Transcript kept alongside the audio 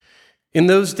In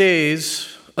those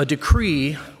days, a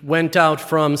decree went out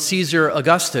from Caesar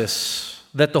Augustus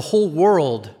that the whole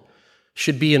world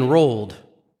should be enrolled.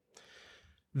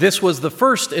 This was the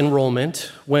first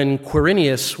enrollment when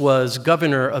Quirinius was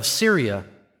governor of Syria.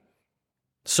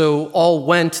 So all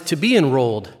went to be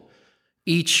enrolled,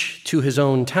 each to his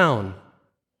own town.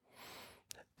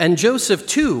 And Joseph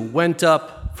too went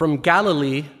up from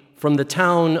Galilee, from the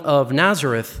town of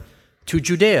Nazareth, to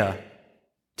Judea,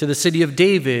 to the city of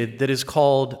David that is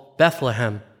called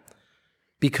Bethlehem,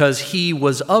 because he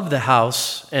was of the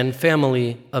house and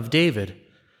family of David,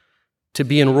 to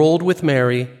be enrolled with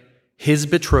Mary, his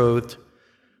betrothed,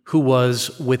 who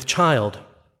was with child.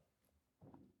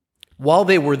 While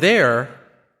they were there,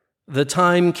 the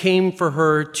time came for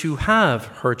her to have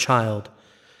her child,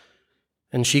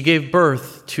 and she gave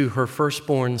birth to her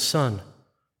firstborn son.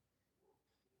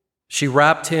 She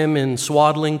wrapped him in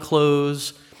swaddling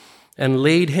clothes and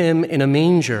laid him in a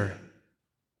manger,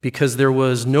 because there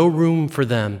was no room for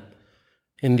them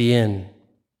in the inn.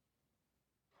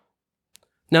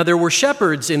 Now there were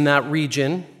shepherds in that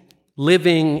region,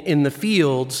 living in the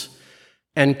fields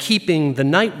and keeping the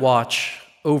night watch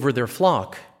over their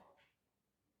flock.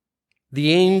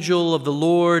 The angel of the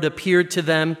Lord appeared to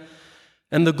them,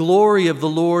 and the glory of the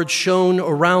Lord shone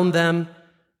around them,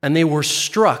 and they were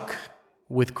struck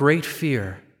with great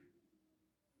fear.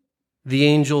 The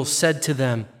angel said to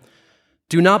them,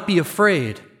 "Do not be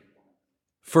afraid,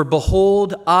 for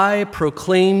behold, I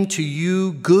proclaim to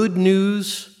you good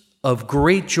news of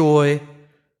great joy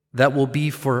that will be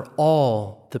for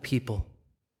all the people.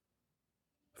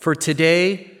 For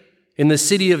today, in the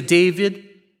city of David,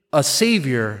 a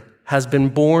Savior has been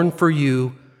born for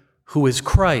you, who is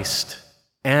Christ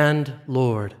and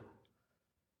Lord.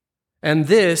 And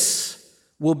this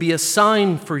will be a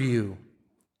sign for you.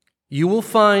 You will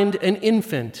find an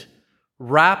infant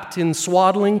wrapped in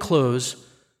swaddling clothes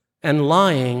and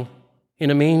lying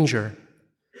in a manger."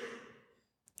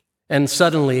 And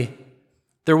suddenly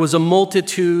there was a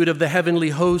multitude of the heavenly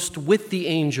host with the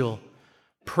angel,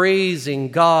 praising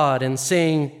God and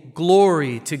saying,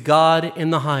 "Glory to God in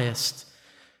the highest,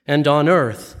 and on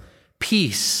earth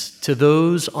peace to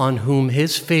those on whom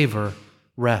his favor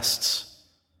rests."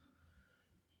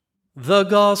 The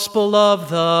gospel of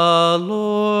the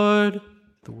Lord.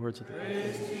 The words of the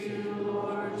Praise to you,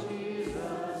 Lord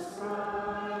Jesus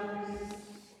Christ.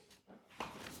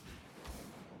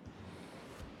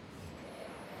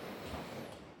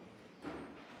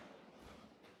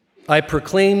 I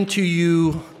proclaim to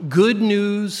you good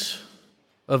news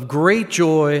of great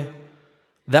joy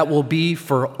that will be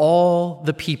for all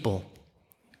the people.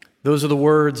 Those are the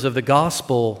words of the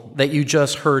gospel that you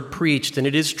just heard preached, and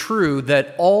it is true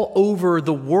that all over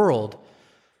the world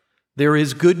there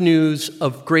is good news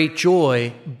of great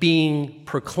joy being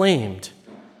proclaimed.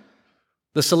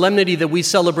 The solemnity that we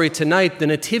celebrate tonight, the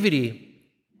Nativity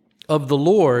of the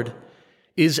Lord,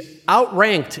 is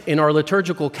outranked in our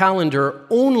liturgical calendar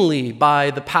only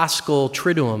by the Paschal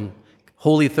Triduum,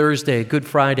 Holy Thursday, Good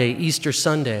Friday, Easter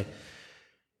Sunday.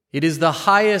 It is the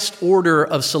highest order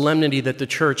of solemnity that the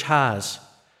church has.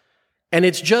 And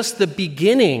it's just the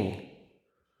beginning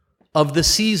of the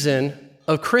season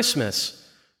of Christmas.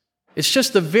 It's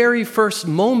just the very first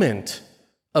moment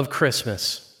of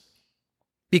Christmas.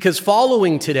 Because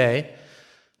following today,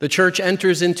 the church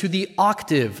enters into the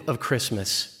octave of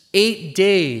Christmas, 8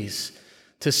 days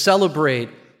to celebrate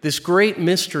this great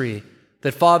mystery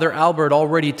that Father Albert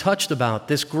already touched about,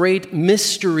 this great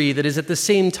mystery that is at the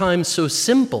same time so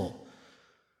simple,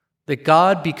 that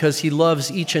God, because he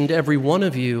loves each and every one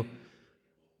of you,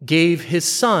 gave his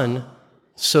Son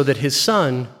so that his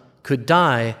Son could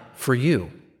die for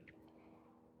you.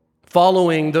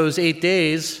 Following those 8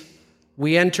 days,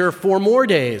 we enter 4 more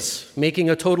days,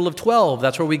 making a total of 12.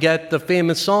 That's where we get the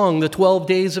famous song, The 12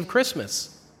 Days of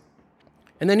Christmas.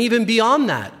 And then even beyond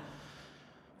that,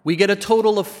 we get a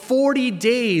total of 40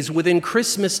 days within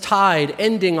Christmas tide,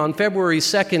 ending on February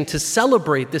 2nd, to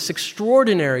celebrate this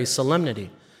extraordinary solemnity.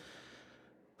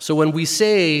 So when we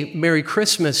say Merry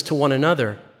Christmas to one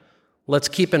another, let's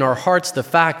keep in our hearts the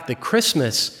fact that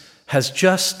Christmas has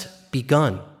just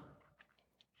begun.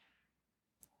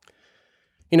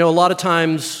 You know, a lot of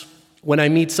times when I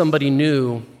meet somebody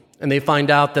new and they find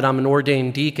out that I'm an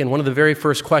ordained deacon, one of the very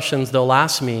first questions they'll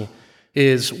ask me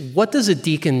is, what does a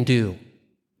deacon do?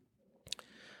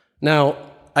 Now,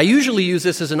 I usually use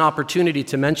this as an opportunity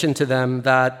to mention to them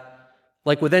that,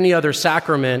 like with any other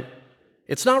sacrament,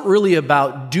 it's not really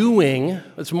about doing,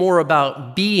 it's more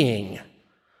about being,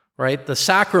 right? The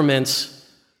sacraments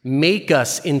make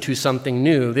us into something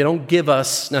new. They don't give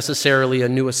us necessarily a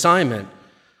new assignment.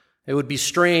 It would be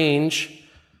strange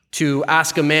to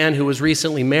ask a man who was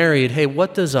recently married, hey,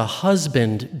 what does a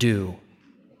husband do?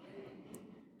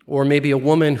 Or maybe a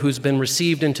woman who's been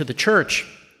received into the church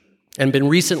and been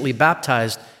recently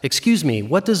baptized, excuse me,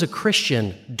 what does a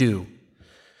Christian do?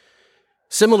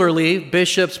 Similarly,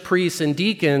 bishops, priests, and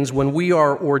deacons, when we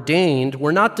are ordained,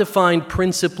 we're not defined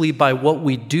principally by what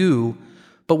we do,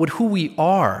 but with who we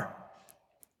are.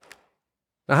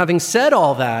 Now, having said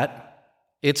all that,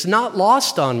 it's not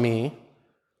lost on me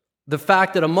the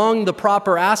fact that among the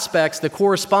proper aspects that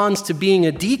corresponds to being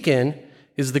a deacon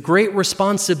is the great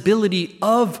responsibility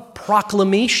of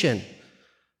proclamation,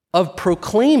 of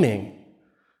proclaiming.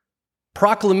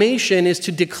 Proclamation is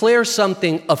to declare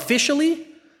something officially,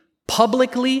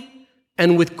 publicly,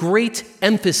 and with great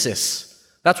emphasis.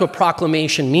 That's what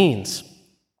proclamation means.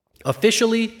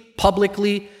 Officially,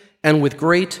 publicly, and with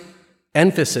great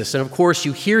emphasis. And of course,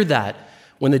 you hear that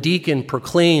when the deacon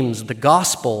proclaims the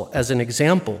gospel as an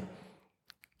example.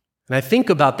 And I think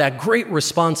about that great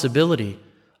responsibility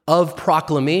of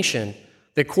proclamation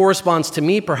that corresponds to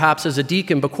me perhaps as a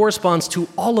deacon, but corresponds to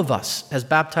all of us as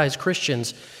baptized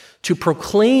Christians to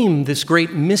proclaim this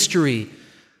great mystery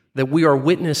that we are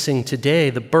witnessing today,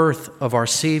 the birth of our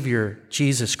Savior,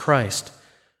 Jesus Christ.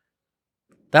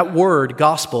 That word,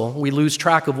 gospel, we lose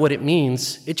track of what it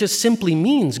means. It just simply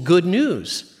means good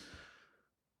news.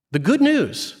 The good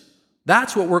news,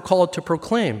 that's what we're called to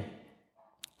proclaim.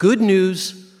 Good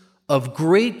news of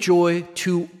great joy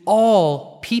to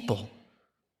all people.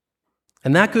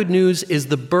 And that good news is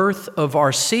the birth of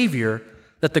our Savior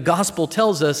that the gospel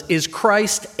tells us is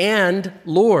Christ and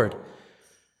Lord.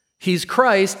 He's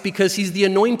Christ because he's the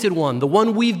anointed one, the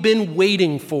one we've been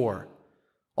waiting for.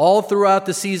 All throughout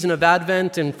the season of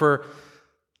Advent and for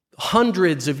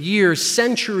hundreds of years,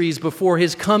 centuries before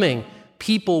his coming,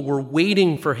 people were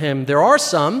waiting for him. There are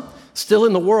some still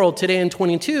in the world today in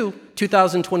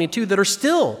 2022 that are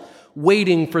still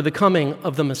waiting for the coming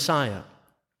of the Messiah.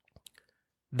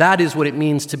 That is what it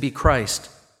means to be Christ,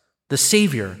 the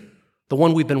Savior, the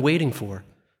one we've been waiting for,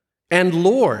 and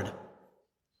Lord,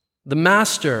 the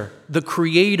Master, the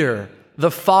Creator,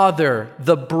 the Father,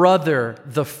 the Brother,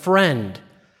 the Friend.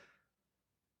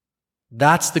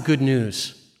 That's the good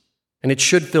news, and it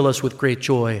should fill us with great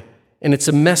joy. And it's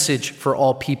a message for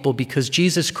all people because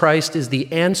Jesus Christ is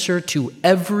the answer to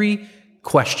every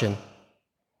question.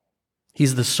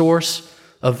 He's the source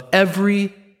of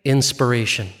every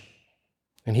inspiration,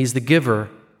 and he's the giver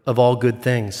of all good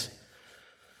things.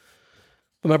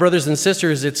 But my brothers and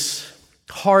sisters, it's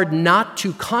hard not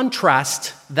to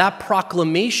contrast that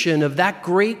proclamation of that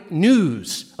great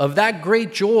news, of that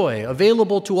great joy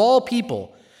available to all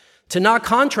people, to not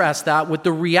contrast that with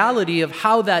the reality of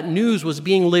how that news was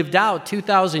being lived out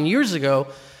 2,000 years ago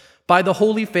by the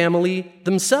Holy Family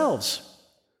themselves.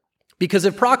 Because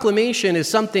if proclamation is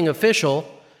something official,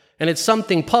 and it's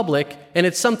something public, and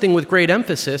it's something with great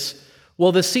emphasis,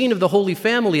 well, the scene of the Holy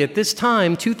Family at this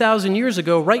time, 2,000 years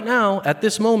ago, right now, at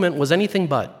this moment, was anything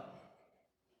but.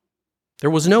 There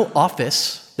was no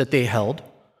office that they held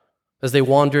as they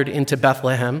wandered into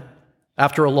Bethlehem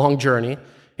after a long journey.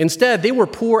 Instead, they were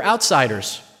poor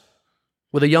outsiders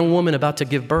with a young woman about to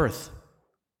give birth.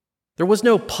 There was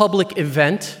no public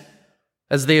event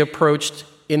as they approached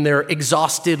in their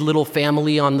exhausted little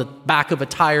family on the back of a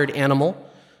tired animal.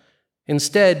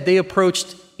 Instead, they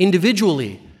approached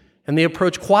individually and they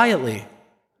approached quietly.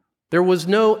 There was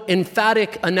no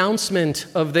emphatic announcement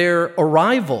of their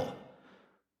arrival.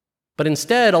 But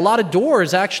instead, a lot of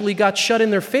doors actually got shut in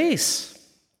their face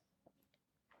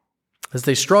as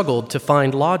they struggled to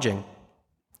find lodging.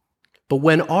 But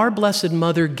when our Blessed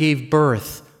Mother gave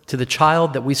birth to the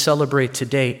child that we celebrate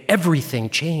today, everything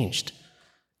changed.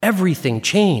 Everything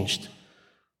changed.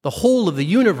 The whole of the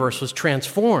universe was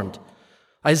transformed.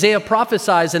 Isaiah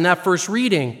prophesies in that first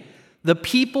reading, the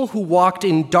people who walked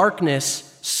in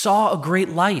darkness saw a great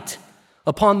light.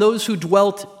 Upon those who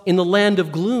dwelt in the land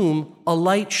of gloom, a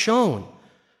light shone.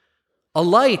 A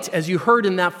light, as you heard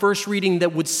in that first reading,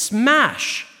 that would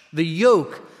smash the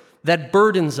yoke that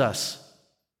burdens us,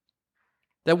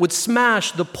 that would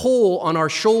smash the pull on our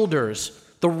shoulders,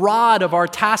 the rod of our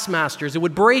taskmasters. It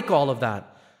would break all of that.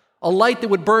 A light that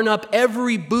would burn up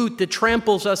every boot that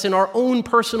tramples us in our own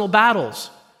personal battles.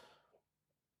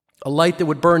 A light that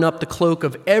would burn up the cloak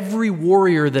of every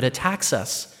warrior that attacks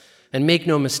us. And make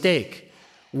no mistake,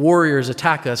 warriors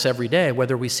attack us every day,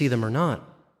 whether we see them or not.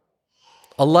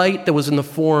 A light that was in the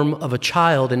form of a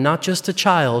child, and not just a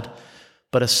child,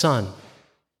 but a son.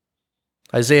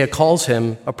 Isaiah calls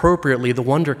him, appropriately, the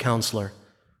Wonder Counselor,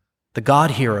 the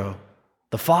God Hero,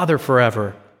 the Father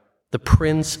forever, the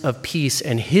Prince of Peace,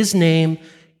 and his name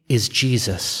is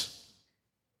Jesus.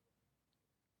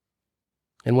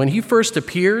 And when he first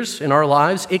appears in our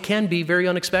lives, it can be very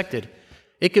unexpected.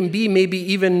 It can be maybe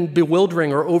even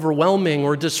bewildering or overwhelming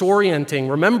or disorienting.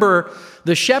 Remember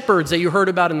the shepherds that you heard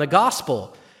about in the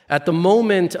gospel. At the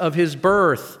moment of his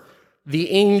birth,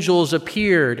 the angels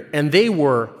appeared and they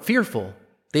were fearful.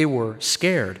 They were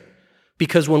scared.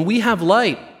 Because when we have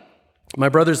light, my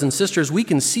brothers and sisters, we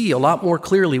can see a lot more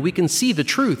clearly. We can see the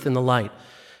truth in the light.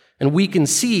 And we can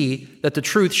see that the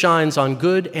truth shines on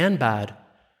good and bad.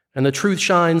 And the truth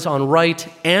shines on right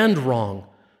and wrong.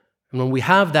 And when we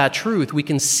have that truth, we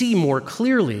can see more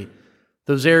clearly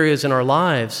those areas in our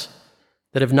lives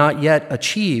that have not yet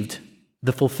achieved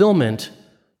the fulfillment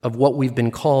of what we've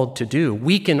been called to do.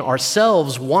 We can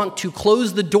ourselves want to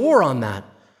close the door on that.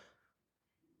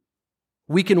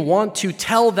 We can want to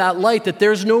tell that light that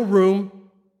there's no room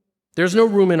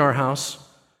in our house.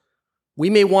 We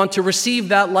may want to receive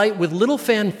that light with little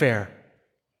fanfare,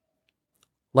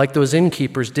 like those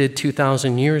innkeepers did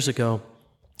 2,000 years ago.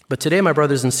 But today, my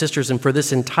brothers and sisters, and for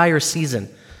this entire season,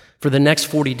 for the next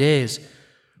 40 days,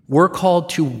 we're called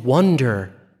to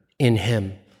wonder in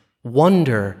him,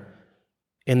 wonder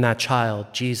in that child,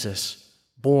 Jesus,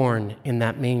 born in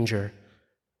that manger.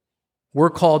 We're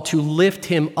called to lift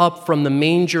him up from the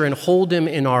manger and hold him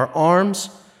in our arms.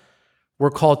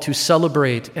 We're called to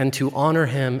celebrate and to honor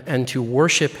him and to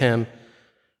worship him.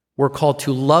 We're called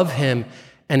to love him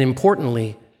and,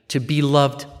 importantly, to be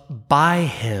loved by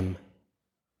him.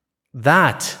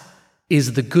 That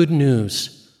is the good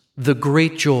news, the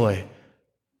great joy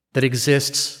that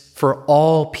exists for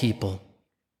all people.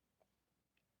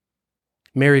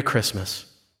 Merry Christmas.